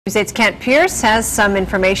News 8's Kent Pierce has some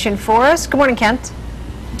information for us. Good morning, Kent.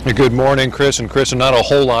 Good morning, Chris. And not a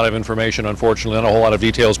whole lot of information, unfortunately, not a whole lot of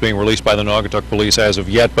details being released by the Naugatuck police as of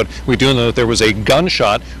yet, but we do know that there was a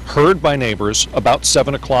gunshot heard by neighbors about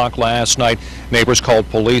 7 o'clock last night. Neighbors called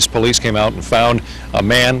police. Police came out and found a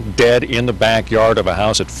man dead in the backyard of a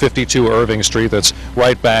house at 52 Irving Street. That's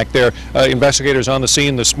right back there. Investigators on the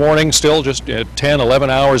scene this morning, still just 10, 11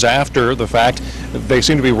 hours after the fact. They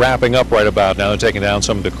seem to be wrapping up right about now. They're taking down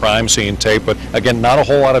some of the crime scene tape, but again, not a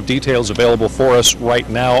whole lot of details available for us right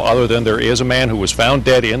now, other than there is a man who was found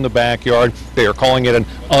dead in the backyard. They are calling it an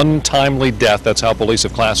untimely death. That's how police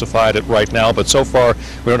have classified it right now. But so far,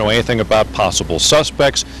 we don't know anything about possible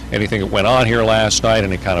suspects, anything that went on here last night,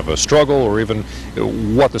 any kind of a struggle, or even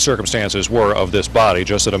what the circumstances were of this body.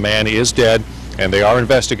 Just that a man is dead, and they are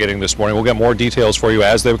investigating this morning. We'll get more details for you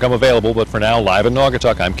as they become available. But for now, live in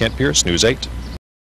Naugatuck, I'm Kent Pierce, News 8.